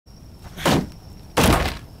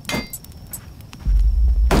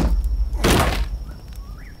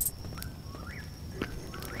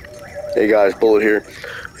Hey guys, Bullet here.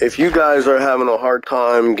 If you guys are having a hard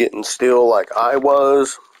time getting steel like I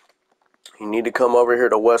was, you need to come over here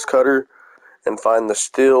to West Cutter and find the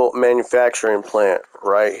steel manufacturing plant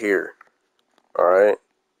right here. Alright?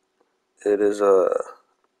 It is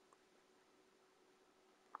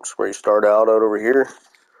it's where you start out over here.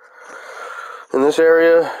 In this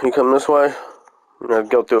area, you come this way,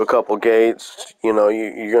 go through a couple gates. You're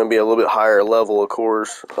going to be a little bit higher level, of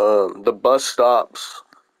course. The bus stops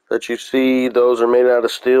that you see, those are made out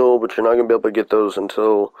of steel, but you're not going to be able to get those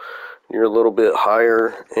until you're a little bit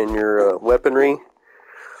higher in your weaponry.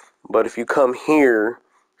 But if you come here,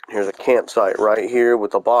 here's a campsite right here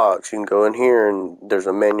with a box. You can go in here and there's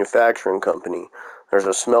a manufacturing company. There's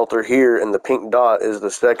a smelter here, and the pink dot is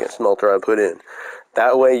the second smelter I put in.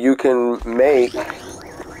 That way you can make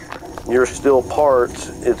your steel parts.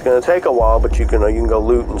 It's going to take a while, but you can go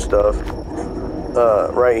loot and stuff.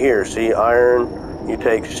 Right here, see, iron. You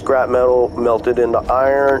take scrap metal, melt it into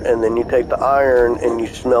iron, and then you take the iron and you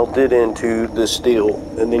smelt it into the steel.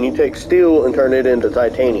 And then you take steel and turn it into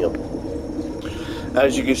titanium.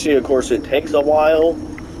 As you can see, of course, it takes a while,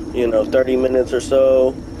 30 minutes or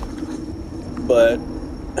so. But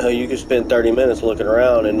you can spend 30 minutes looking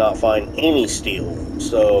around and not find any steel.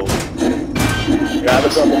 So, if you're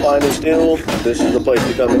having trouble finding steel, this is the place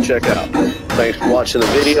to come and check out. Thanks for watching the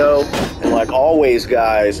video. And like always,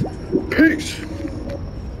 guys, peace.